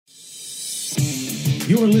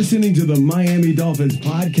You're listening to the Miami Dolphins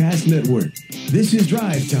Podcast Network. This is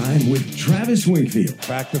Drive Time with Travis Wingfield.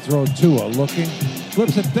 Back to throw Tua, looking,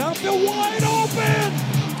 flips it downfield, wide open!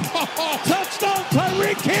 Touchdown,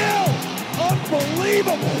 Tyreek Hill!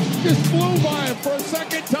 Unbelievable! Just flew by him for a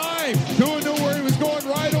second time. Tua knew where he was going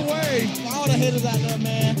right away. All the haters out there,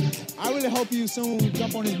 man. I really hope you soon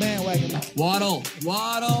jump on his bandwagon. Waddle.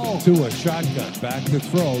 Tua, shotgun, back to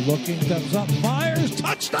throw, looking, steps up, fires,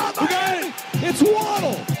 touchdown! Again! It's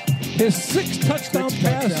Waddle! His sixth touchdown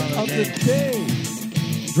pass of the day.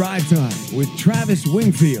 Drive Time with Travis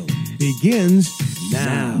Wingfield begins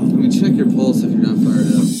now. Let me check your pulse if you're not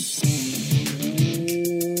fired up.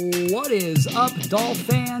 What is up, Dolph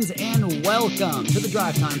fans, and welcome to the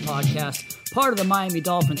Drive Time Podcast, part of the Miami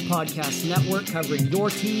Dolphins Podcast Network, covering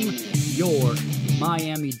your team, your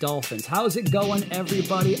Miami Dolphins. How's it going,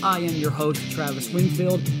 everybody? I am your host, Travis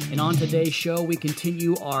Wingfield, and on today's show, we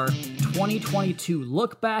continue our 2022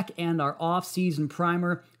 look back and our off-season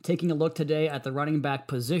primer, taking a look today at the running back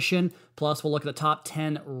position, plus we'll look at the top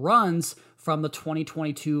 10 runs from the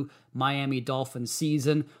 2022 Miami Dolphins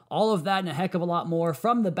season. All of that and a heck of a lot more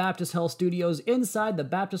from the Baptist Health Studios inside the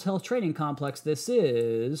Baptist Health Training Complex. This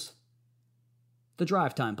is the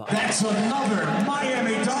Drive Time Podcast. That's another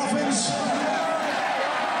Miami Dolphins.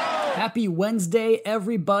 Happy Wednesday,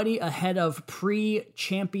 everybody, ahead of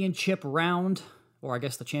pre-championship round. Or I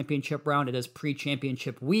guess the championship round, it is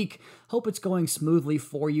pre-championship week. Hope it's going smoothly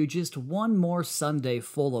for you. Just one more Sunday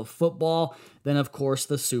full of football. Then, of course,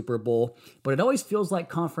 the Super Bowl. But it always feels like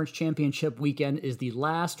conference championship weekend is the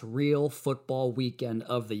last real football weekend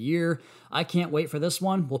of the year. I can't wait for this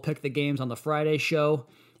one. We'll pick the games on the Friday show.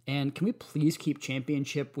 And can we please keep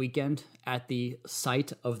championship weekend at the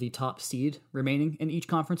site of the top seed remaining in each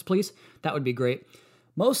conference, please? That would be great.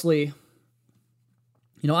 Mostly,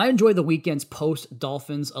 I enjoy the weekends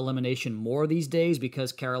post-Dolphins elimination more these days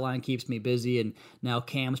because Caroline keeps me busy, and now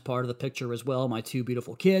Cam's part of the picture as well, my two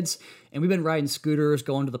beautiful kids. And we've been riding scooters,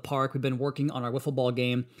 going to the park. We've been working on our wiffle ball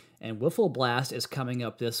game, and Wiffle Blast is coming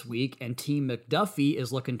up this week, and Team McDuffie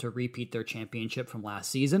is looking to repeat their championship from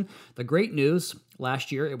last season. The great news,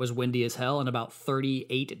 last year it was windy as hell and about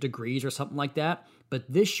 38 degrees or something like that. But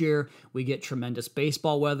this year we get tremendous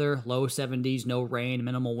baseball weather, low 70s, no rain,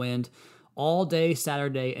 minimal wind. All day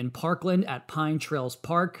Saturday in Parkland at Pine Trails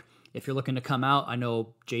Park. If you're looking to come out, I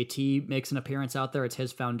know JT makes an appearance out there. It's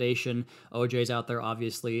his foundation. OJ's out there,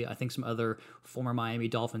 obviously. I think some other former Miami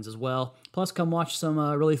Dolphins as well. Plus, come watch some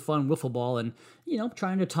really fun wiffle ball and,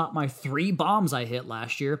 trying to top my 3 bombs I hit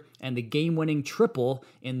last year and the game-winning triple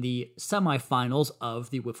in the semifinals of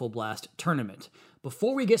the Wiffle Blast tournament.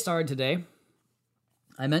 Before we get started today,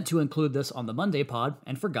 I meant to include this on the Monday pod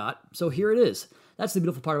and forgot, so here it is. That's the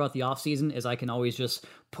beautiful part about the offseason is I can always just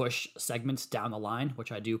push segments down the line,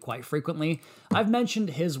 which I do quite frequently. I've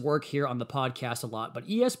mentioned his work here on the podcast a lot, but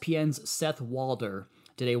ESPN's Seth Walder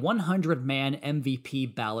did a 100-man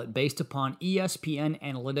MVP ballot based upon ESPN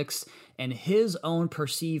analytics and his own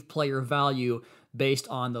perceived player value based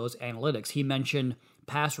on those analytics. He mentioned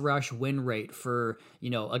pass rush win rate for,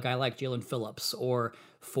 a guy like Jalen Phillips or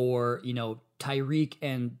for, Tyreek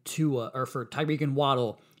and Tua, or for Tyreek and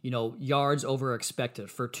Waddle, yards over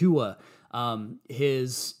expected. For Tua,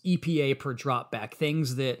 his EPA per drop back,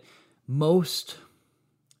 things that most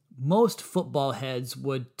football heads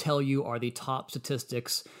would tell you are the top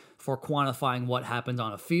statistics for quantifying what happens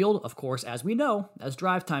on a field. Of course, as we know, as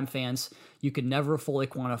Drive Time fans, you can never fully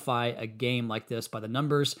quantify a game like this by the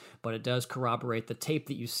numbers, but it does corroborate the tape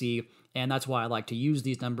that you see, and that's why I like to use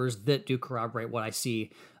these numbers that do corroborate what I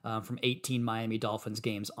see from 18 Miami Dolphins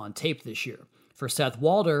games on tape this year. For Seth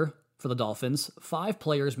Walder, for the Dolphins, 5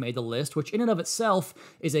 players made the list, which in and of itself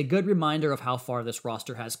is a good reminder of how far this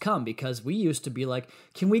roster has come, because we used to be like,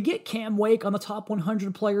 can we get Cam Wake on the top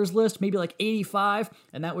 100 players list? Maybe like 85,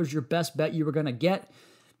 and that was your best bet you were going to get.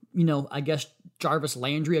 I guess Jarvis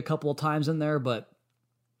Landry a couple of times in there, but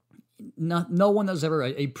no one that was ever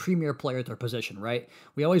a premier player at their position, right?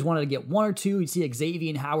 We always wanted to get 1 or 2. You'd see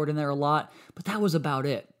Xavier Howard in there a lot, but that was about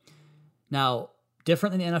it. Now,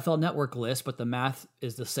 different than the NFL Network list, but the math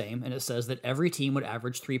is the same, and it says that every team would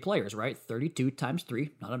average 3 players, right? 32 times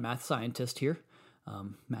 3. Not a math scientist here.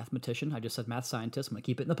 Mathematician. I just said math scientist. I'm going to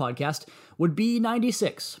keep it in the podcast. Would be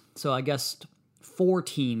 96. So I guess 4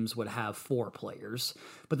 teams would have 4 players.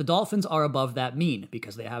 But the Dolphins are above that mean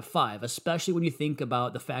because they have 5, especially when you think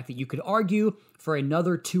about the fact that you could argue for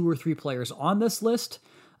another 2 or 3 players on this list.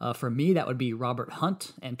 For me, that would be Robert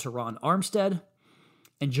Hunt and Teron Armstead.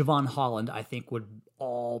 And Javon Holland, I think, would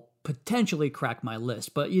all potentially crack my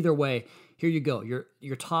list. But either way, here you go.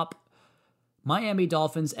 Your top Miami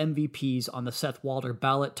Dolphins MVPs on the Seth Walder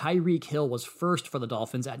ballot. Tyreek Hill was first for the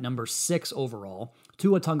Dolphins at number 6 overall.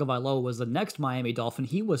 Tua Tagovailoa was the next Miami Dolphin.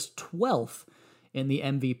 He was 12th in the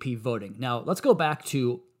MVP voting. Now, let's go back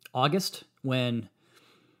to August when,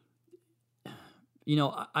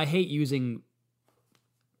 I hate using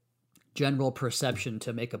general perception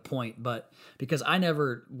to make a point, but because I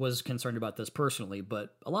never was concerned about this personally,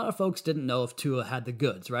 but a lot of folks didn't know if Tua had the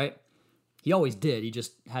goods, right? He always did. He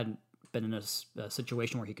just hadn't been in a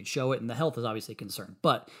situation where he could show it, and the health is obviously a concern,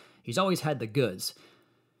 but he's always had the goods.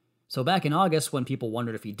 So back in August, when people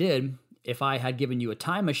wondered if he did, if I had given you a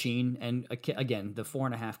time machine, and again, the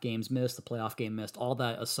 4.5 games missed, the playoff game missed, all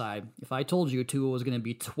that aside, if I told you Tua was going to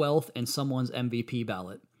be 12th in someone's MVP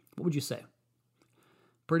ballot, what would you say?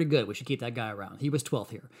 Pretty good. We should keep that guy around. He was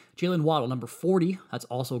 12th here. Jalen Waddle, number 40. That's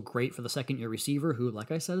also great for the second-year receiver who,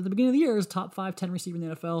 like I said at the beginning of the year, is top 5-10 receiver in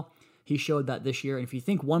the NFL. He showed that this year, and if you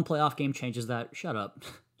think one playoff game changes that, shut up.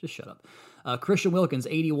 Just shut up. Christian Wilkins,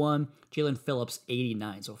 81. Jalen Phillips,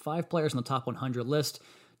 89. So 5 players on the top 100 list.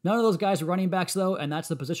 None of those guys are running backs, though, and that's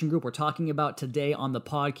the position group we're talking about today on the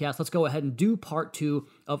podcast. Let's go ahead and do part 2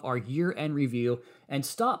 of our year-end review and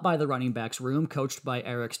stop by the running backs room, coached by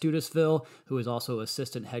Eric Studesville, who is also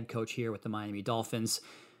assistant head coach here with the Miami Dolphins.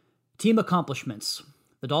 Team accomplishments.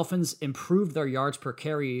 The Dolphins improved their yards per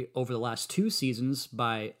carry over the last 2 seasons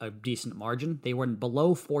by a decent margin. They were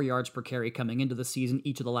below 4 yards per carry coming into the season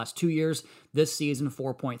each of the last 2 years. This season,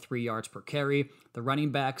 4.3 yards per carry. The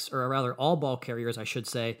running backs, or rather all ball carriers, I should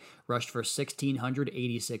say, rushed for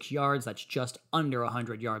 1,686 yards. That's just under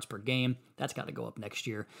 100 yards per game. That's got to go up next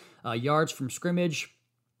year. Yards from scrimmage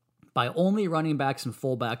by only running backs and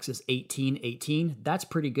fullbacks is 18-18. That's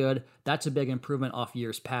pretty good. That's a big improvement off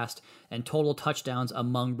years past. And total touchdowns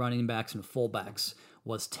among running backs and fullbacks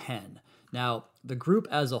was 10. Now, the group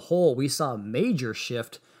as a whole, we saw a major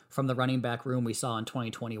shift from the running back room we saw in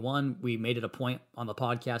 2021. We made it a point on the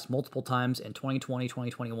podcast multiple times in 2020,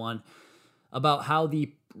 2021 about how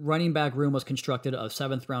the running back room was constructed of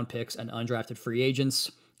 7th-round picks and undrafted free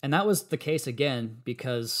agents. And that was the case again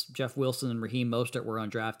because Jeff Wilson and Raheem Mostert were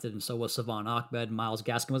undrafted, and so was Savon Ahmed. Myles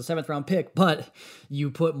Gaskin was a 7th-round pick, but you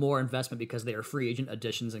put more investment because they are free agent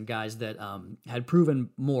additions and guys that had proven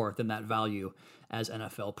more than that value as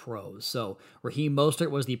NFL pros. So Raheem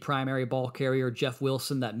Mostert was the primary ball carrier. Jeff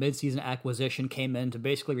Wilson, that midseason acquisition, came in to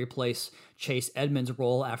basically replace Chase Edmonds'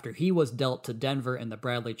 role after he was dealt to Denver in the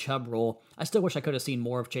Bradley Chubb role. I still wish I could have seen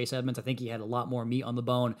more of Chase Edmonds. I think he had a lot more meat on the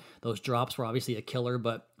bone. Those drops were obviously a killer,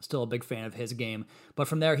 but still a big fan of his game. But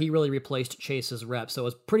from there, he really replaced Chase's reps. So it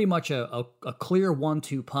was pretty much a clear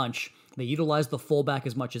 1-2 punch. They utilized the fullback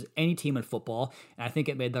as much as any team in football, and I think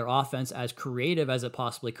it made their offense as creative as it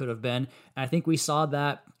possibly could have been. And I think we saw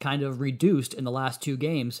that kind of reduced in the last 2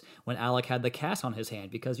 games when Alec had the cast on his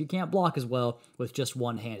hand, because you can't block as well with just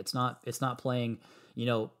one hand. It's not playing,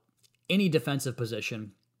 any defensive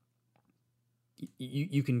position.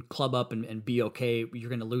 You can club up and be okay. You're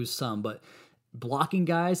going to lose some, but blocking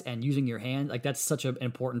guys and using your hand, that's such an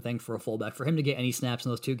important thing for a fullback. For him to get any snaps in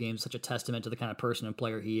those 2 games, such a testament to the kind of person and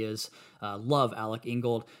player he is. Love Alec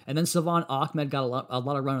Ingold. And then Savon Ahmed got a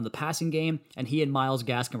lot of run in the passing game, and he and Myles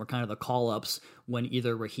Gaskin were kind of the call-ups when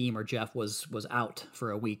either Raheem or Jeff was out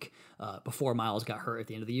for a week before Myles got hurt at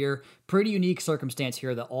the end of the year. Pretty unique circumstance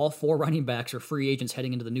here that all 4 running backs are free agents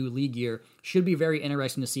heading into the new league year. Should be very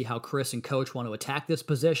interesting to see how Chris and Coach want to attack this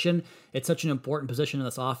position. It's such an important position in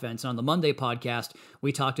this offense. And on the Monday podcast,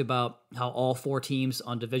 we talked about how all 4 teams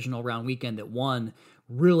on divisional round weekend that won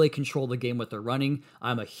really control the game with their running.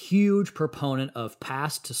 I'm a huge proponent of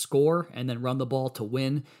pass to score and then run the ball to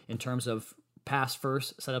win in terms of pass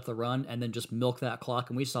first, set up the run, and then just milk that clock.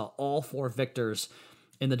 And we saw all 4 victors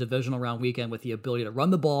in the divisional round weekend with the ability to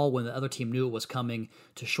run the ball when the other team knew it was coming,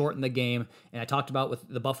 to shorten the game. And I talked about with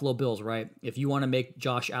the Buffalo Bills, right? If you want to make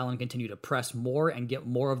Josh Allen continue to press more and get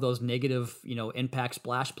more of those negative, impact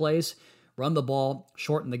splash plays, run the ball,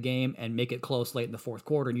 shorten the game, and make it close late in the 4th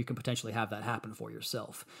quarter, and you can potentially have that happen for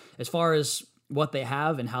yourself. As far as what they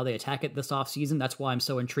have and how they attack it this offseason, that's why I'm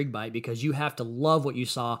so intrigued by it, because you have to love what you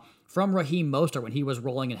saw from Raheem Mostert when he was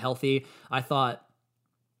rolling and healthy. I thought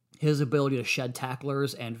his ability to shed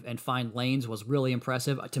tacklers and find lanes was really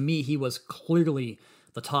impressive. To me, he was clearly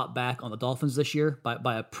the top back on the Dolphins this year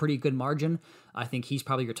by a pretty good margin. I think he's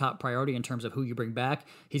probably your top priority in terms of who you bring back.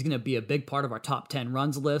 He's going to be a big part of our top 10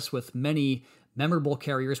 runs list with many memorable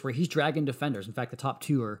carriers where he's dragging defenders. In fact, the top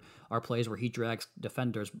 2 are plays where he drags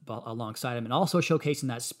defenders alongside him, and also showcasing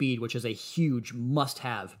that speed, which is a huge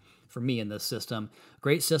must-have for me in this system.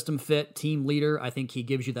 Great system fit, team leader. I think he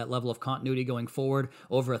gives you that level of continuity going forward,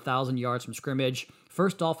 over 1,000 yards from scrimmage.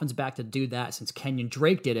 First Dolphins back to do that since Kenyon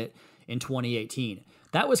Drake did it in 2018.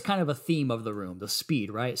 That was kind of a theme of the room, the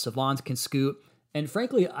speed, right? Savons can scoot. And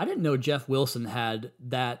frankly, I didn't know Jeff Wilson had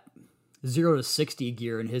that 0 to 60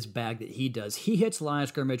 gear in his bag that he does. He hits the line of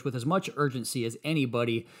scrimmage with as much urgency as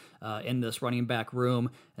anybody in this running back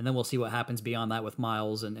room, and then we'll see what happens beyond that with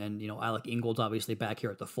Miles and Alec Ingold's obviously back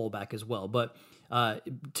here at the fullback as well. But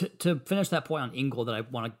to finish that point on Ingold that I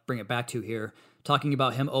want to bring it back to here, talking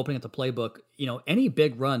about him opening up the playbook, any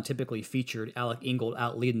big run typically featured Alec Ingold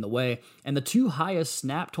out leading the way, and the two highest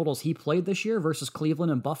snap totals he played this year versus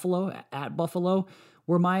Cleveland and Buffalo at Buffalo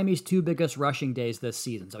were Miami's two biggest rushing days this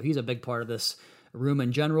season. So he's a big part of this room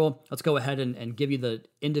in general. Let's go ahead and give you the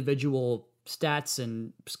individual stats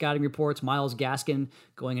and scouting reports. Myles Gaskin,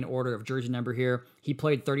 going in order of jersey number here. He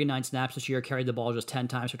played 39 snaps this year, carried the ball just 10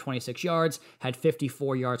 times for 26 yards, had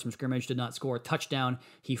 54 yards from scrimmage, did not score a touchdown.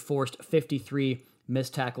 He forced 53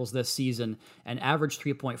 missed tackles this season and averaged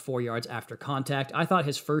 3.4 yards after contact. I thought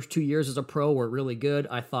his first 2 years as a pro were really good.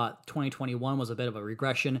 I thought 2021 was a bit of a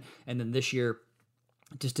regression, and then this year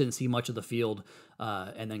just didn't see much of the field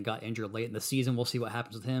and then got injured late in the season. We'll see what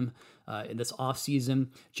happens with him in this offseason.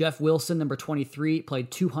 Jeff Wilson, number 23,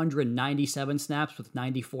 played 297 snaps with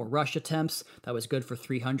 94 rush attempts. That was good for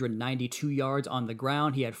 392 yards on the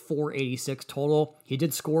ground. He had 486 total. He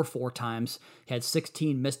did score 4 times. He had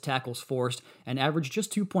 16 missed tackles forced and averaged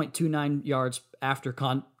just 2.29 yards after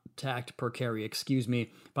contact per carry,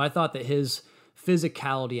 But I thought that his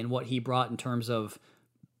physicality and what he brought in terms of,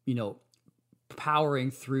 powering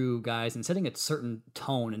through guys and setting a certain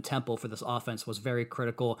tone and tempo for this offense was very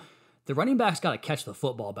critical. The running backs got to catch the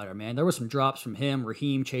football better, man. There were some drops from him,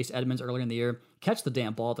 Raheem, Chase Edmonds earlier in the year. Catch the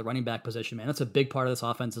damn ball at the running back position, man. That's a big part of this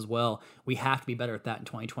offense as well. We have to be better at that in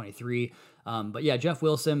 2023. But yeah, Jeff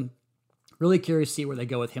Wilson, really curious to see where they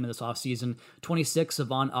go with him in this offseason. 26,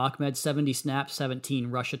 Savon Ahmed, 70 snaps, 17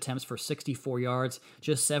 rush attempts for 64 yards,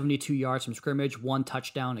 just 72 yards from scrimmage, 1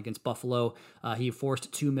 touchdown against Buffalo. He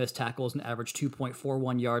forced 2 missed tackles and averaged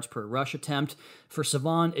 2.41 yards per rush attempt. For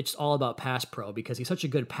Savon, it's all about pass pro because he's such a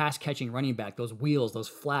good pass-catching running back. Those wheels, those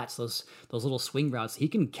flats, those little swing routes, he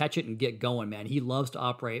can catch it and get going, man. He loves to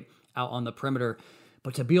operate out on the perimeter.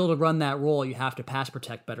 But to be able to run that role, you have to pass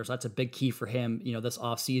protect better. So that's a big key for him, this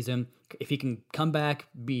offseason. If he can come back,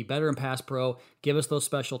 be better in pass pro, give us those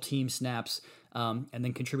special team snaps, and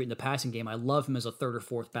then contribute in the passing game. I love him as a 3rd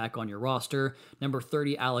or 4th back on your roster. Number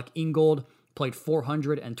 30, Alec Ingold, played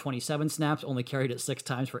 427 snaps, only carried it 6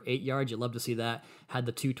 times for 8 yards. You love to see that. Had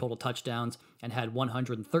the 2 total touchdowns and had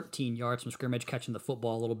 113 yards from scrimmage, catching the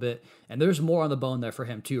football a little bit. And there's more on the bone there for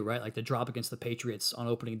him too, right? Like the drop against the Patriots on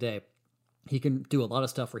opening day. He can do a lot of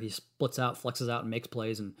stuff where he splits out, flexes out, and makes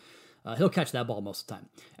plays, and he'll catch that ball most of the time.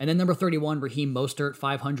 And then number 31, Raheem Mostert,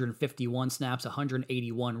 551 snaps,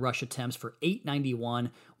 181 rush attempts for 891,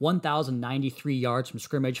 1,093 yards from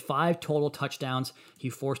scrimmage, 5 total touchdowns. He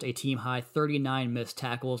forced a team-high 39 missed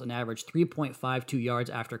tackles and averaged 3.52 yards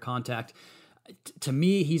after contact. To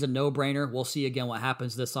me, he's a no-brainer. We'll see again what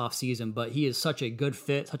happens this offseason, but he is such a good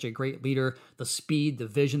fit, such a great leader. The speed, the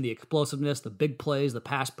vision, the explosiveness, the big plays, the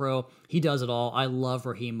pass pro, he does it all. I love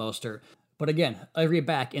Raheem Mostert. But again, every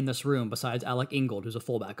back in this room, besides Alec Ingold, who's a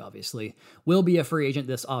fullback, obviously, will be a free agent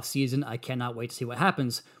this offseason. I cannot wait to see what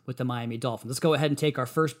happens with the Miami Dolphins. Let's go ahead and take our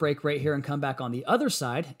first break right here and come back on the other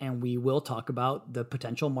side, and we will talk about the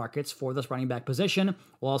potential markets for this running back position.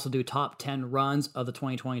 We'll also do top 10 runs of the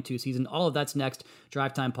 2022 season. All of that's next.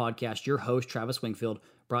 Drive Time Podcast, your host, Travis Wingfield,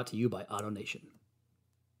 brought to you by AutoNation.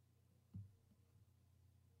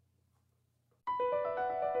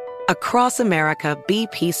 Across America,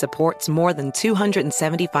 BP supports more than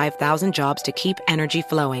 275,000 jobs to keep energy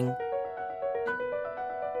flowing.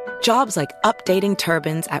 Jobs like updating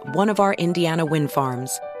turbines at one of our Indiana wind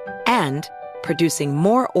farms and producing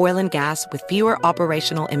more oil and gas with fewer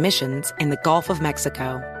operational emissions in the Gulf of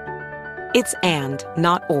Mexico. It's and,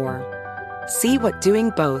 not or. See what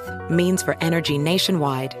doing both means for energy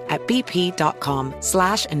nationwide at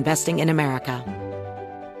bp.com/investing in America.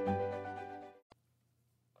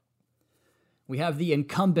 We have the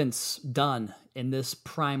incumbents done in this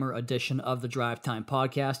primer edition of the Drive Time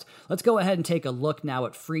Podcast. Let's go ahead and take a look now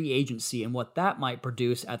at free agency and what that might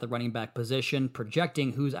produce at the running back position,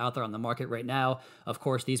 projecting who's out there on the market right now. Of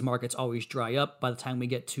course, these markets always dry up by the time we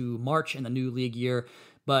get to March in the new league year,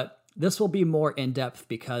 but this will be more in-depth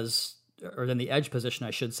than the edge position,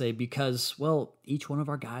 I should say, because, well, each one of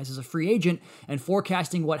our guys is a free agent, and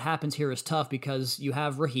forecasting what happens here is tough because you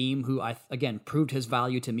have Raheem, who, again, proved his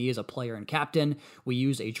value to me as a player and captain. We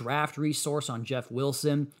use a draft resource on Jeff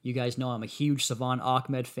Wilson. You guys know I'm a huge Savon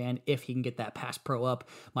Ahmed fan if he can get that pass pro up.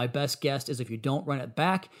 My best guess is if you don't run it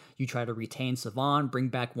back, you try to retain Savon, bring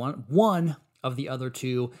back one of the other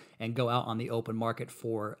two and go out on the open market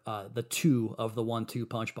for the two of the 1-2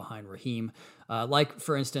 punch behind Raheem. Like,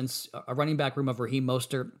 for instance, a running back room of Raheem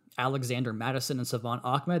Mostert, Alexander Mattison, and Savon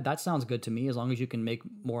Ahmed. That sounds good to me as long as you can make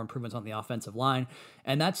more improvements on the offensive line.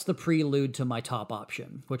 And that's the prelude to my top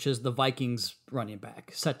option, which is the Vikings running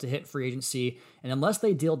back, set to hit free agency. And unless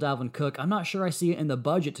they deal Dalvin Cook, I'm not sure I see it in the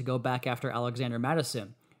budget to go back after Alexander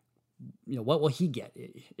Mattison. What will he get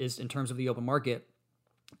is in terms of the open market.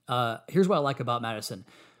 Here's what I like about Mattison.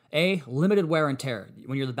 A, limited wear and tear.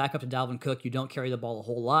 When you're the backup to Dalvin Cook, you don't carry the ball a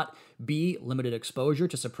whole lot. B, limited exposure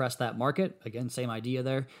to suppress that market. Again, same idea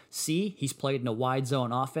there. C, he's played in a wide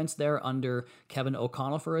zone offense there under Kevin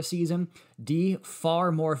O'Connell for a season. D,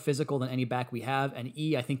 far more physical than any back we have. And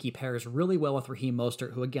E, I think he pairs really well with Raheem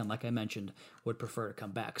Mostert, who, again, like I mentioned, would prefer to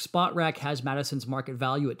come back. SpotRack has Mattison's market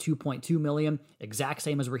value at $2.2 million, exact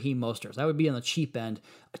same as Raheem Mostert's. That would be on the cheap end.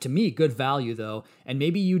 To me, good value, though. And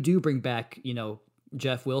maybe you do bring back,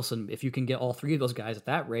 Jeff Wilson, if you can get all three of those guys at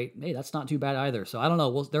that rate, hey, that's not too bad either. So I don't know.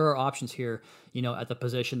 Well, there are options here, at the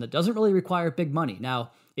position that doesn't really require big money.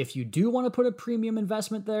 Now, if you do want to put a premium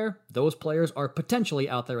investment there, those players are potentially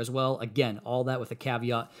out there as well. Again, all that with a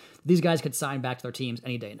caveat. These guys could sign back to their teams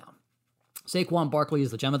any day now. Saquon Barkley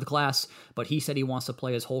is the gem of the class, but he said he wants to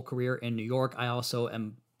play his whole career in New York. I also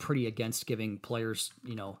am pretty against giving players,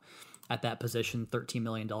 at that position, $13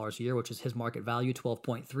 million a year, which is his market value,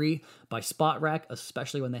 12.3 by SpotRack,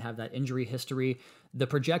 especially when they have that injury history. The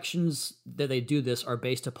projections that they do this are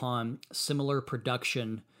based upon similar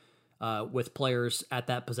production with players at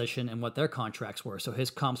that position and what their contracts were. So his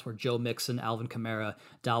comps were Joe Mixon, Alvin Kamara,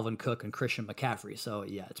 Dalvin Cook, and Christian McCaffrey. So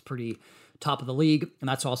yeah, it's pretty top of the league. And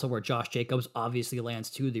that's also where Josh Jacobs obviously lands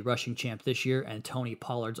too, the rushing champ this year. And Tony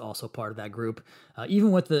Pollard's also part of that group.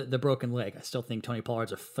 Even with the broken leg, I still think Tony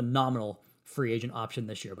Pollard's a phenomenal free agent option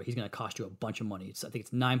this year, but he's going to cost you a bunch of money. I think it's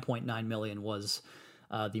 $9.9 million was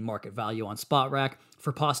the market value on SpotRack.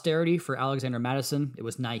 For posterity, for Alexander Mattison, it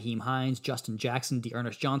was Nyheim Hines, Justin Jackson,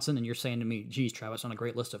 D'Ernest Johnson, and you're saying to me, geez, Travis, on a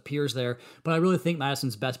great list of peers there. But I really think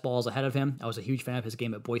Madison's best ball is ahead of him. I was a huge fan of his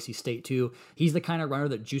game at Boise State, too. He's the kind of runner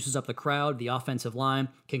that juices up the crowd. The offensive line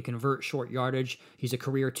can convert short yardage. He's a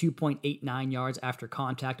career 2.89 yards after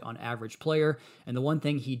contact on average player. And the one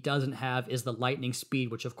thing he doesn't have is the lightning speed,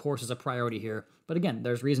 which, of course, is a priority here. But again,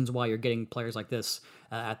 there's reasons why you're getting players like this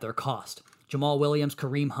at their cost. Jamal Williams,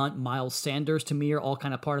 Kareem Hunt, Miles Sanders, to me, are all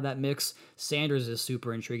kind of part of that mix. Sanders is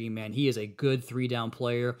super intriguing, man. He is a good three-down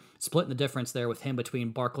player. Splitting the difference there with him between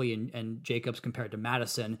Barkley and Jacobs compared to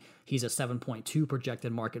Mattison. He's a 7.2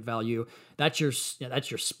 projected market value. That's your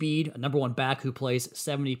speed. A number one back who plays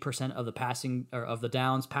 70% of the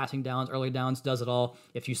passing downs, early downs, does it all.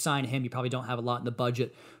 If you sign him, you probably don't have a lot in the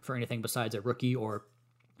budget for anything besides a rookie or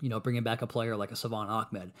bringing back a player like a Savon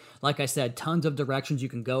Ahmed. Like I said, tons of directions you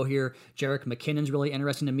can go here. Jerick McKinnon's really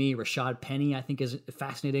interesting to me. Rashad Penny, I think, is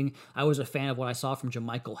fascinating. I was a fan of what I saw from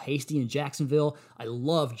JaMychal Hasty in Jacksonville. I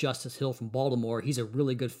love Justice Hill from Baltimore. He's a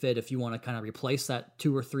really good fit if you want to kind of replace that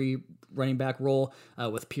 2 or 3 running back role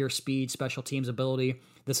with pure speed, special teams ability.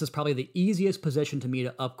 This is probably the easiest position to me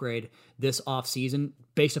to upgrade this offseason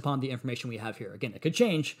based upon the information we have here. Again, it could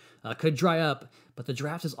change, could dry up, but the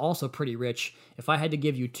draft is also pretty rich. If I had to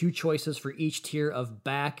give you 2 choices for each tier of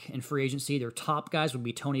back and free agency, their top guys would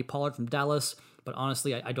be Tony Pollard from Dallas, but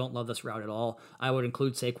honestly, I don't love this route at all. I would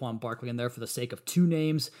include Saquon Barkley in there for the sake of 2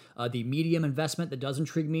 names. The medium investment that does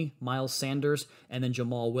intrigue me, Miles Sanders, and then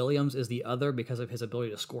Jamal Williams is the other because of his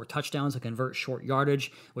ability to score touchdowns and convert short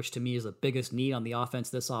yardage, which to me is the biggest need on the offense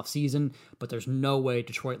this offseason, but there's no way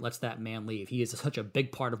Detroit lets that man leave. He is such a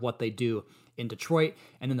big part of what they do in Detroit.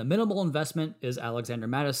 And then the minimal investment is Alexander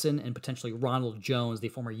Mattison and potentially Ronald Jones, the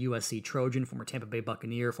former USC Trojan, former Tampa Bay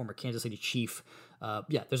Buccaneer, former Kansas City Chief.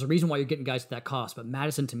 There's a reason why you're getting guys at that cost, but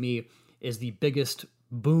Mattison to me is the biggest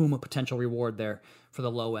boom potential reward there for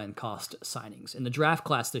the low-end cost signings. In the draft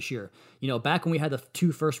class this year, back when we had the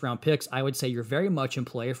 2 first-round picks, I would say you're very much in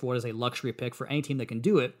play for what is a luxury pick for any team that can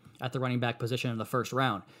do it at the running back position in the first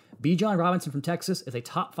round. Bijan Robinson from Texas is a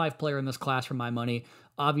top 5 player in this class for my money.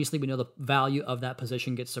 Obviously, we know the value of that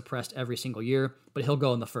position gets suppressed every single year, but he'll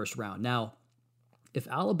go in the first round. Now, if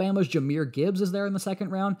Alabama's Jahmyr Gibbs is there in the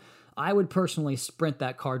second round, I would personally sprint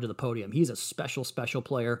that card to the podium. He's a special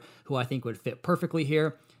player who I think would fit perfectly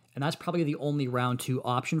here, and that's probably the only round 2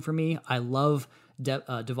 option for me. I love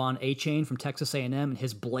Devon Achane from Texas A&M and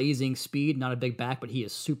his blazing speed. Not a big back, but he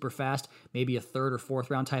is super fast. Maybe a 3rd or 4th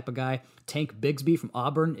round type of guy. Tank Bigsby from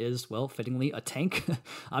Auburn is, well, fittingly, a tank.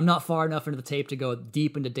 I'm not far enough into the tape to go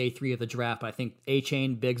deep into day 3 of the draft, but I think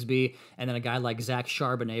Achane, Bigsby, and then a guy like Zach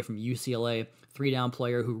Charbonnet from UCLA, 3-down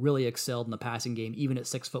player who really excelled in the passing game, even at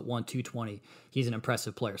 6'1", 220. He's an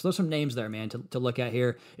impressive player. So there's some names there, man, to look at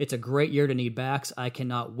here. It's a great year to need backs. I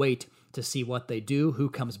cannot wait to see what they do, who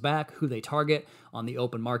comes back, who they target on the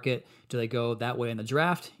open market. Do they go that way in the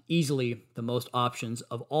draft? Easily the most options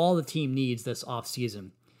of all the team needs this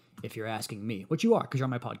offseason, if you're asking me, which you are because you're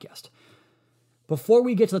on my podcast. Before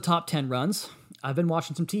we get to the top 10 runs, I've been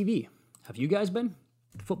watching some TV. Have you guys been?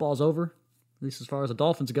 Football's over, at least as far as the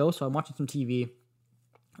Dolphins go, so I'm watching some TV.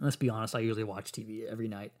 And let's be honest, I usually watch TV every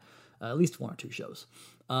night, at least 1 or 2 shows.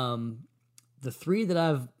 The 3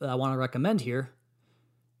 that I want to recommend here,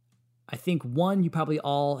 I think one you probably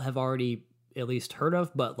all have already at least heard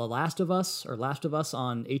of, but The Last of Us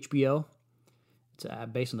on HBO. It's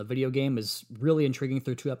based on the video game, is really intriguing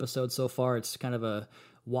through 2 episodes so far. It's kind of a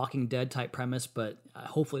Walking Dead type premise, but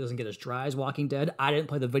hopefully it doesn't get as dry as Walking Dead. I didn't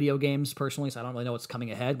play the video games personally, so I don't really know what's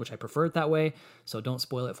coming ahead, which I prefer it that way, so don't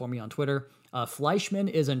spoil it for me on Twitter. Fleischman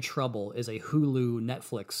is in Trouble is a Hulu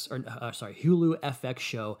FX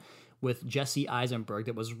show with Jesse Eisenberg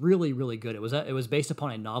that was really, really good. It was based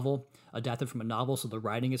upon a novel, adapted from a novel, so the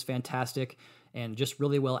writing is fantastic and just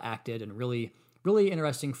really well acted and really, really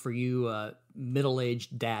interesting for you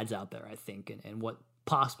middle-aged dads out there, I think, and what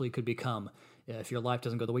possibly could become if your life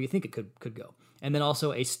doesn't go the way you think it could go. And then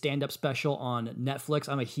also a stand-up special on Netflix.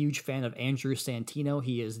 I'm a huge fan of Andrew Santino.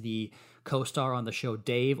 He is the co-star on the show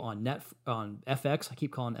Dave on FX. I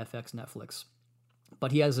keep calling FX Netflix.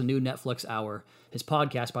 But he has a new Netflix hour. His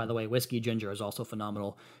podcast, by the way, Whiskey Ginger, is also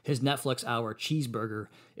phenomenal. His Netflix hour, Cheeseburger,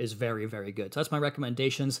 is very, very good. So that's my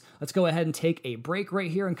recommendations. Let's go ahead and take a break right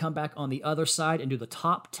here and come back on the other side and do the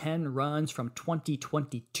top 10 runs from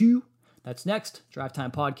 2022. That's next. Drive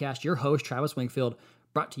Time Podcast, your host, Travis Wingfield,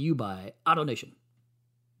 brought to you by AutoNation.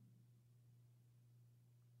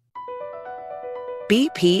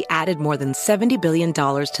 BP added more than $70 billion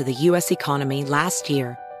to the U.S. economy last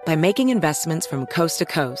year by making investments from coast to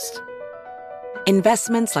coast.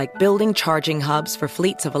 Investments like building charging hubs for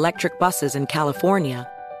fleets of electric buses in California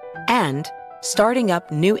and starting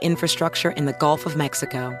up new infrastructure in the Gulf of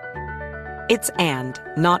Mexico. It's and,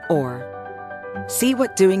 not or. See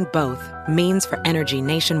what doing both means for energy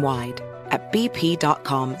nationwide at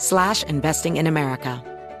bp.com/investing in America.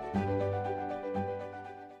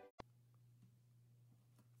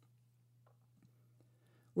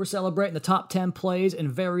 We're celebrating the top 10 plays in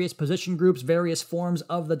various position groups, various forms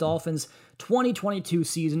of the Dolphins' 2022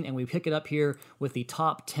 season, and we pick it up here with the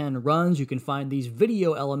top 10 runs. You can find these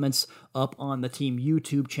video elements up on the team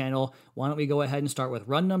YouTube channel. Why don't we go ahead and start with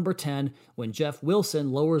run number 10, when Jeff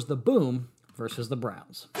Wilson lowers the boom versus the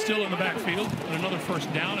Browns. Still in the backfield, and another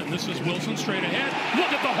first down, and this is Wilson straight ahead.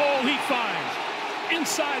 Look at the hole he finds.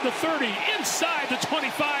 Inside the 30, inside the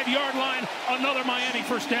 25-yard line, another Miami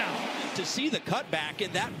first down. To see the cutback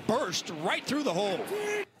and that burst right through the hole.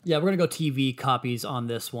 Yeah, we're going to go TV copies on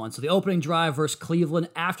this one. So the opening drive versus Cleveland,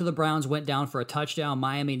 after the Browns went down for a touchdown,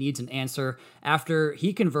 Miami needs an answer. After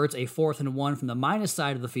he converts a 4th and 1 from the minus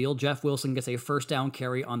side of the field, Jeff Wilson gets a first down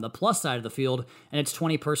carry on the plus side of the field, and it's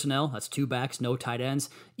 20 personnel. That's 2 backs, no tight ends.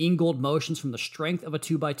 Ingold motions from the strength of a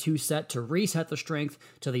 2x2 set to reset the strength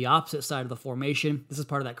to the opposite side of the formation. This is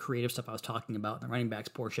part of that creative stuff I was talking about in the running backs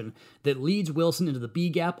portion that leads Wilson into the B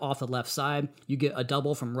gap off the left side. You get a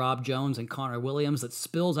double from Rob Jones and Connor Williams that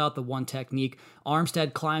spills out the one technique.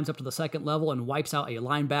 Armstead climbs up to the second level and wipes out a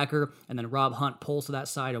linebacker, and then Rob Hunt pulls to that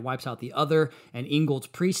side and wipes out the other, and Ingold's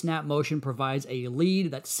pre-snap motion provides a lead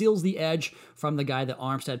that seals the edge from the guy that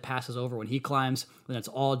Armstead passes over when he climbs. Then it's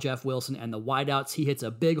all Jeff Wilson and the wideouts. He hits a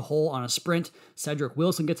big hole on a sprint. Cedric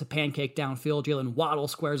Wilson gets a pancake downfield. Jalen Waddle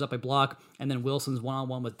squares up a block, and then Wilson's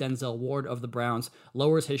one-on-one with Denzel Ward of the Browns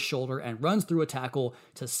lowers his shoulder and runs through a tackle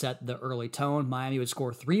to set the early tone. Miami would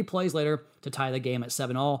score 3 plays later to tie the game at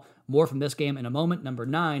 7-all. More from this game in a moment. Number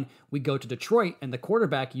 9, we go to Detroit, and the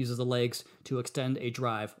quarterback uses the legs to extend a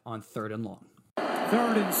drive on 3rd and long.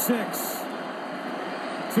 3rd and 6.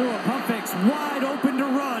 Tua pump fakes wide open to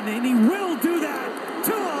run, and he will do that.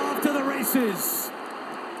 Tua off to the races.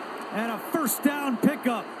 And a first down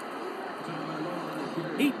pickup.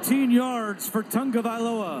 18 yards for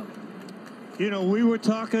Tagovailoa. You know, we were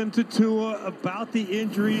talking to Tua about the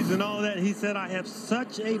injuries and all that. He said, I have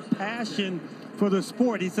such a passion for the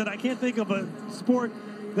sport. He said, I can't think of a sport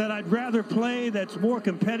that I'd rather play that's more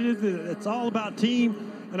competitive. It's all about team,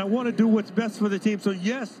 and I want to do what's best for the team. So,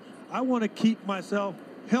 yes, I want to keep myself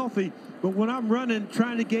healthy. But when I'm running,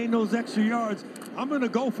 trying to gain those extra yards, I'm going to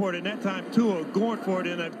go for it. And that time, Tua going for it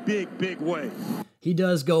in a big, big way. He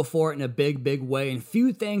does go for it in a big, big way, and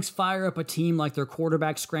few things fire up a team like their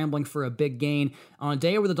quarterback scrambling for a big gain. On a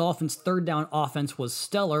day where the Dolphins' third down offense was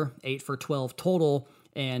stellar, 8 for 12 total,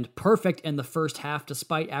 and perfect in the first half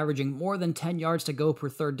despite averaging more than 10 yards to go per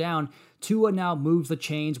third down, Tua now moves the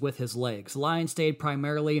chains with his legs. Lions stayed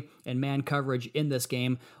primarily in man coverage in this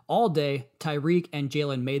game. All day, Tyreek and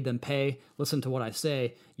Jalen made them pay. Listen to what I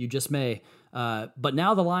say, you just may. But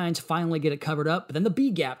now the Lions finally get it covered up, but then the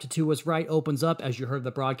B gap to Tua's right opens up, as you heard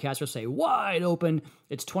the broadcaster say, wide open.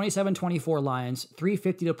 It's 27-24 Lions,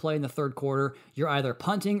 3:50 to play in the third quarter. You're either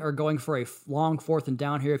punting or going for a long 4th and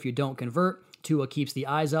down here if you don't convert. Tua keeps the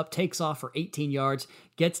eyes up, takes off for 18 yards,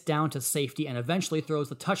 gets down to safety, and eventually throws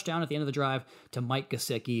the touchdown at the end of the drive to Mike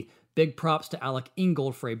Gesicki. Big props to Alec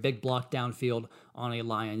Ingold for a big block downfield on a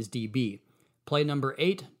Lions DB. Play number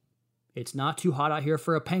 8. It's not too hot out here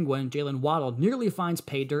for a Penguin. Jalen Waddle nearly finds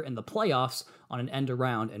pay dirt in the playoffs on an end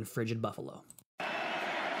around in frigid Buffalo.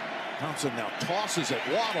 Thompson now tosses it.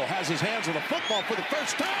 Waddle has his hands on the football for the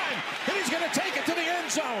first time, and he's going to take it to the end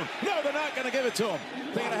zone. No, they're not going to give it to him.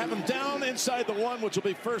 They're going to have him down inside the 1, which will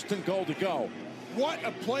be 1st and goal to go. What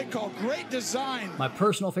a play call. Great design. My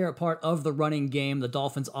personal favorite part of the running game, the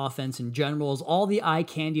Dolphins offense in general, is all the eye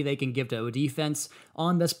candy they can give to a defense.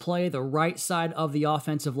 On this play, the right side of the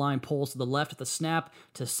offensive line pulls to the left at the snap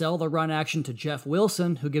to sell the run action to Jeff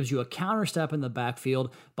Wilson, who gives you a counter step in the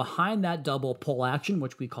backfield behind that double pull action,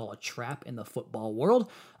 which we call a trap in the football world.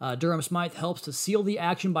 Durham Smythe helps to seal the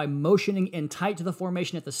action by motioning in tight to the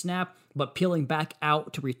formation at the snap, but peeling back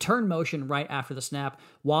out to return motion right after the snap.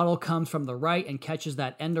 Waddle comes from the right and catches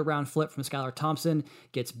that end-around flip from Skylar Thompson,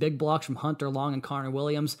 gets big blocks from Hunter Long and Connor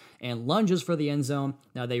Williams, and lunges for the end zone.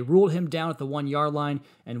 Now, they ruled him down at the 1-yard line,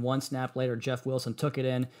 and one snap later, Jeff Wilson took it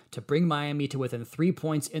in to bring Miami to within 3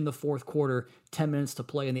 points in the fourth quarter, 10 minutes to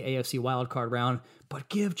play in the AFC wildcard round, but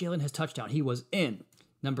give Jalen his touchdown. He was in.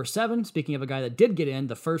 Number 7, speaking of a guy that did get in,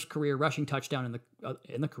 the first career rushing touchdown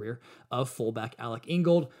in the career of fullback Alec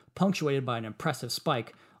Ingold, punctuated by an impressive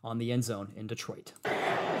spike on the end zone in Detroit.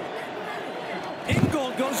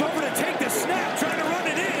 Ingold goes over to take the snap, trying to run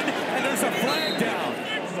it in, and there's a flag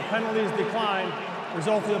down. The penalties decline.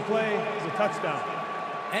 Result of the play is a touchdown.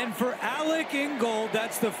 And for Alec Ingold,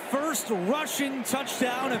 that's the first rushing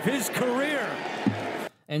touchdown of his career.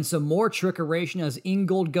 And some more trickeration as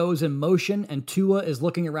Ingold goes in motion, and Tua is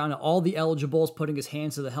looking around at all the eligibles, putting his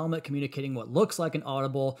hands to the helmet, communicating what looks like an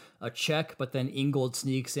audible, a check, but then Ingold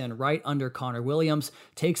sneaks in right under Connor Williams,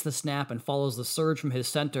 takes the snap and follows the surge from his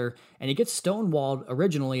center, and he gets stonewalled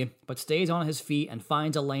originally, but stays on his feet and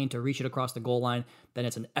finds a lane to reach it across the goal line. Then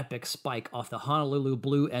it's an epic spike off the Honolulu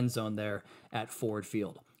Blue end zone there at Ford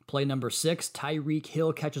Field. Play number 6, Tyreek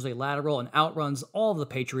Hill catches a lateral and outruns all of the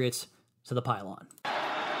Patriots to the pylon.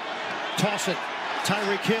 Toss it.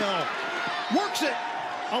 Tyreek Hill works it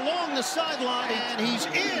along the sideline, and he's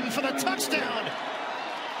in for the touchdown.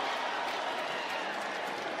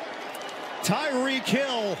 Tyreek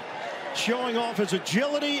Hill showing off his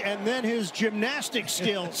agility and then his gymnastic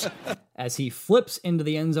skills. As he flips into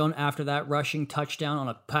the end zone after that rushing touchdown on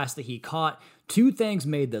a pass that he caught, 2 things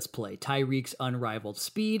made this play: Tyreek's unrivaled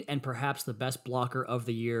speed and perhaps the best blocker of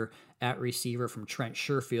the year at receiver from Trent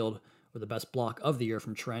Sherfield, or the best block of the year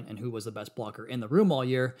from Trent, and who was the best blocker in the room all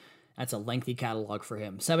year. That's a lengthy catalog for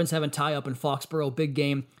him. 7-7 tie-up in Foxborough, big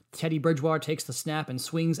game. Teddy Bridgewater takes the snap and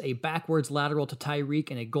swings a backwards lateral to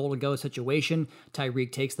Tyreek in a goal-to-go situation.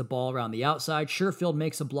 Tyreek takes the ball around the outside. Sherfield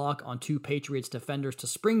makes a block on 2 Patriots defenders to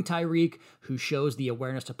spring Tyreek, who shows the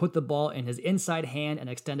awareness to put the ball in his inside hand and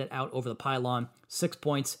extend it out over the pylon. 6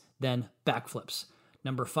 points, then backflips.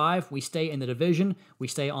 Number 5, we stay in the division. We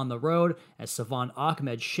stay on the road as Savon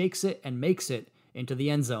Ahmed shakes it and makes it into the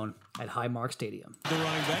end zone at Highmark Stadium. The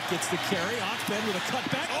running back gets the carry. Ahmed with a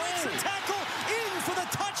cutback. Makes the tackle. In for the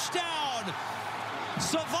touchdown.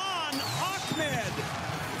 Savon Ahmed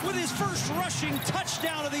with his first rushing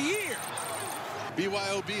touchdown of the year.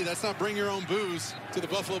 BYOB, that's not bring your own booze to the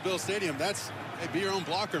Buffalo Bills Stadium. That's, hey, be your own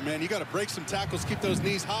blocker, man. You got to break some tackles, keep those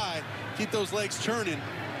knees high, keep those legs churning,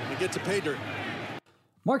 and get to pay dirt.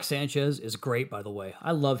 Mark Sanchez is great, by the way.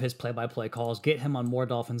 I love his play-by-play calls. Get him on more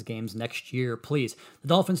Dolphins games next year, please. The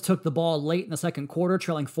Dolphins took the ball late in the second quarter,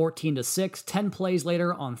 trailing 14-6. 10 plays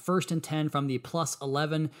later on 1st and 10 from the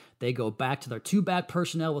 +11. They go back to their 2-back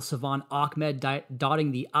personnel with Savon Ahmed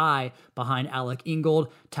dotting the I behind Alec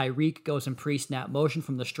Ingold. Tyreek goes in pre-snap motion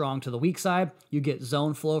from the strong to the weak side. You get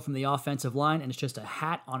zone flow from the offensive line, and it's just a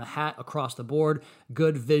hat on a hat across the board.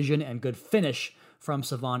 Good vision and good finish from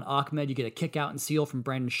Savon Ahmed. You get a kick out and seal from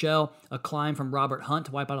Brandon Shell, a climb from Robert Hunt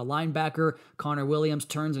to wipe out a linebacker. Connor Williams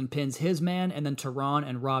turns and pins his man, and then Teron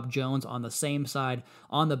and Rob Jones on the same side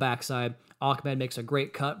on the backside. Ahmed makes a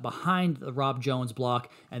great cut behind the Rob Jones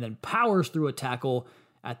block and then powers through a tackle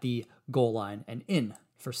at the goal line and in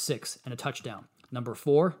for 6 and a touchdown. Number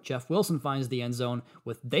 4, Jeff Wilson finds the end zone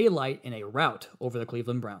with daylight in a rout over the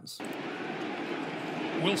Cleveland Browns.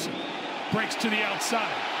 Wilson breaks to the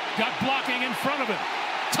outside. Got blocking in front of him.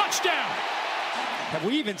 Touchdown! Have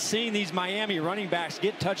we even seen these Miami running backs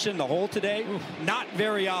get touched in the hole today? Not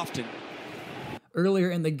very often.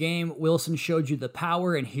 Earlier in the game, Wilson showed you the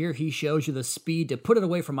power, and here he shows you the speed to put it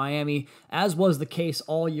away from Miami. As was the case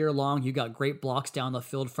all year long, you got great blocks down the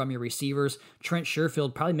field from your receivers. Trent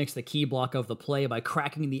Sherfield probably makes the key block of the play by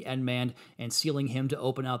cracking the end man and sealing him to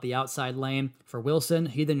open out the outside lane. For Wilson,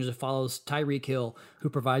 he then just follows Tyreek Hill, who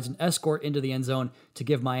provides an escort into the end zone to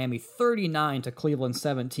give Miami 39 to Cleveland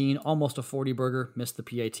 17, almost a 40-burger, missed the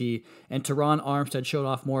PAT. And Teron Armstead showed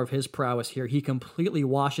off more of his prowess here. He completely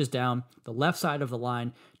washes down the left side of the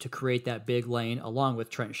line to create that big lane along with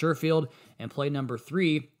Trent Sherfield. And play number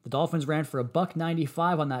 3, the Dolphins ran for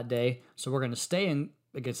 $195 on that day, so we're going to stay in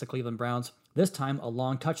against the Cleveland Browns. This time, a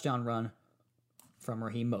long touchdown run from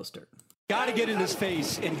Raheem Mostert. Got to get in his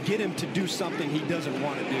face and get him to do something he doesn't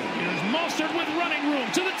want to do. Here's Mostert with running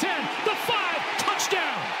room to the 10, the 5,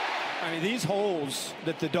 touchdown! I mean, these holes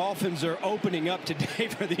that the Dolphins are opening up today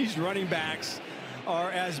for these running backs are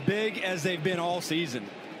as big as they've been all season.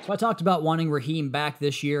 So I talked about wanting Raheem back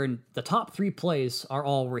this year, and the top 3 plays are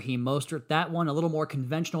all Raheem Mostert. That one, a little more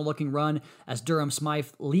conventional looking run as Durham Smythe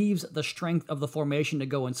leaves the strength of the formation to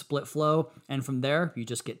go in split flow. And from there, you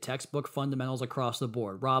just get textbook fundamentals across the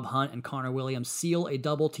board. Rob Hunt and Connor Williams seal a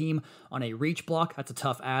double team on a reach block. That's a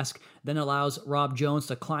tough ask. Then allows Rob Jones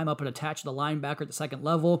to climb up and attach the linebacker at the second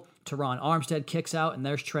level. Teron Armstead kicks out, and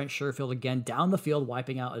there's Trent Sherfield again down the field,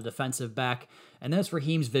 wiping out a defensive back. And then it's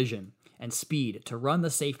Raheem's vision and speed to run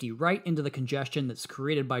the safety right into the congestion that's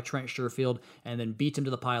created by Trent Sherfield and then beats him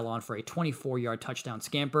to the pylon for a 24-yard touchdown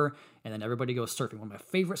scamper, and then everybody goes surfing. One of my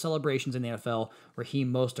favorite celebrations in the NFL,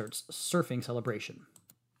 Raheem Mostert's surfing celebration.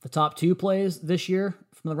 The top 2 plays this year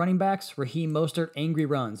from the running backs, Raheem Mostert angry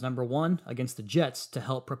runs. Number 1 against the Jets to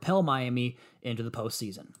help propel Miami into the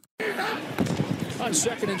postseason. On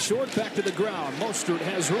 2nd and short, back to the ground. Mostert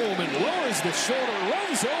has room and lowers the shoulder,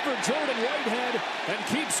 runs over Jordan Whitehead, and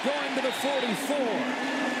keeps going to the 44.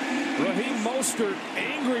 Raheem Mostert,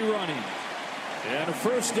 angry running. And a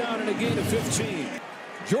first down and a gain of 15.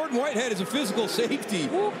 Jordan Whitehead is a physical safety,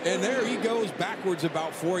 and there he goes backwards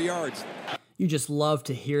about 4 yards. You just love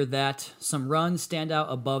to hear that. Some runs stand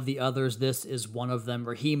out above the others. This is one of them.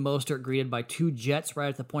 Raheem Mostert greeted by 2 Jets right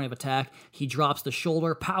at the point of attack. He drops the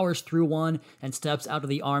shoulder, powers through one, and steps out of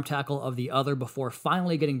the arm tackle of the other before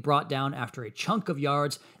finally getting brought down after a chunk of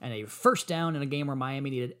yards and a first down in a game where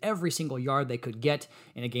Miami needed every single yard they could get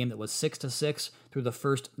in a game that was 6-6 through the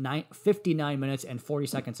first 59 minutes and 40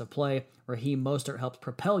 seconds of play. Raheem Mostert helps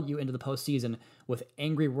propel you into the postseason with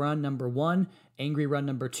angry run number 1. Angry run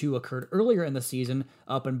number 2 occurred earlier in the season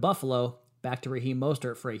up in Buffalo. Back to Raheem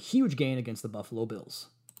Mostert for a huge gain against the Buffalo Bills.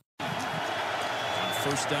 On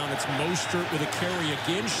first down, it's Mostert with a carry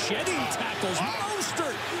again. Shedding tackles.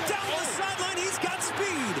 Mostert down the sideline. He's got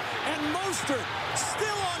speed. And Mostert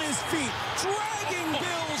still on his feet, dragging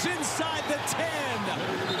Bills inside the 10.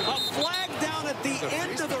 A flag down at the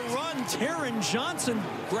end of the run. Taron Johnson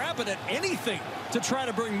grabbing at anything to try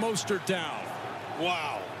to bring Mostert down.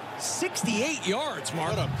 Wow. 68 yards,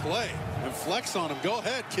 Mark. What a play. And flex on him. Go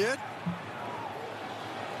ahead, kid.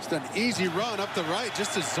 Just an easy run up the right.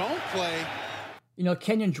 Just a zone play. You know,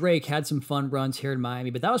 Kenyon Drake had some fun runs here in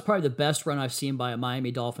Miami, but that was probably the best run I've seen by a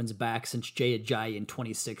Miami Dolphins back since Jay Ajayi in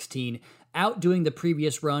 2016. Outdoing the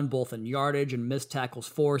previous run, both in yardage and missed tackles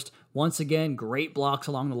forced. Once again, great blocks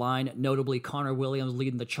along the line, notably Connor Williams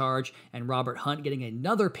leading the charge, and Robert Hunt getting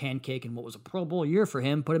another pancake in what was a Pro Bowl year for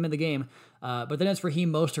him, put him in the game. But then it's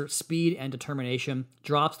Raheem Mostert's speed and determination.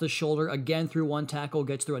 Drops the shoulder again through one tackle,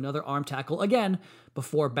 gets through another arm tackle again,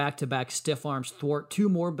 before back-to-back stiff arms thwart 2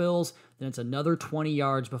 more Bills. Then it's another 20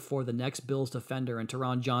 yards before the next Bills defender, and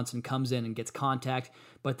Teron Johnson comes in and gets contact.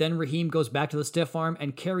 But then Raheem goes back to the stiff arm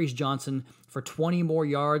and carries Johnson for 20 more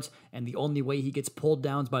yards, and the only way he gets pulled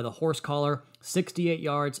down is by the horse collar. 68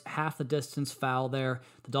 yards, half the distance foul there.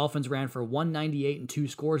 The Dolphins ran for 198 and 2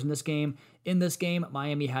 scores in this game. In this game,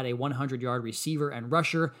 Miami had a 100-yard receiver and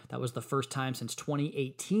rusher. That was the first time since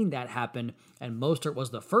 2018 that happened, and Mostert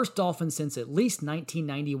was the first Dolphin since at least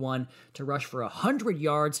 1991 to rush for 100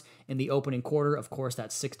 yards in the opening quarter. Of course, that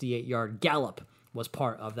 68-yard gallop was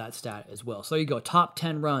part of that stat as well. So you go, top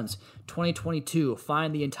 10 runs, 2022.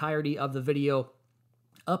 Find the entirety of the video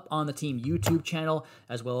up on the team YouTube channel,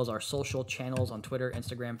 as well as our social channels on Twitter,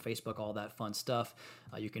 Instagram, Facebook, all that fun stuff.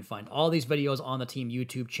 You can find all these videos on the team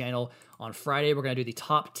YouTube channel. On Friday, we're going to do the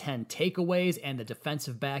top 10 takeaways and the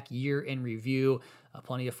defensive back year in review.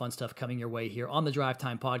 Plenty of fun stuff coming your way here on the Drive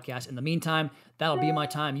Time Podcast. In the meantime, that'll be my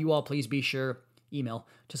time. You all please be sure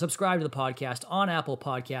to subscribe to the podcast on Apple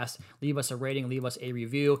Podcasts. Leave us a rating, leave us a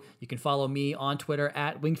review. You can follow me on Twitter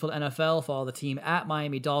at Wingfield NFL. Follow the team at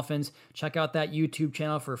Miami Dolphins. Check out that YouTube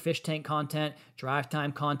channel for Fish Tank content, Drive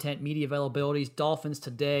Time content, media availabilities, Dolphins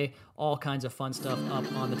Today, all kinds of fun stuff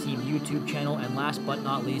up on the team YouTube channel. And last but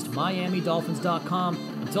not least, MiamiDolphins.com.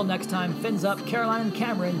 Until next time, fins up, Caroline and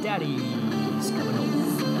Cameron, Daddy's coming home.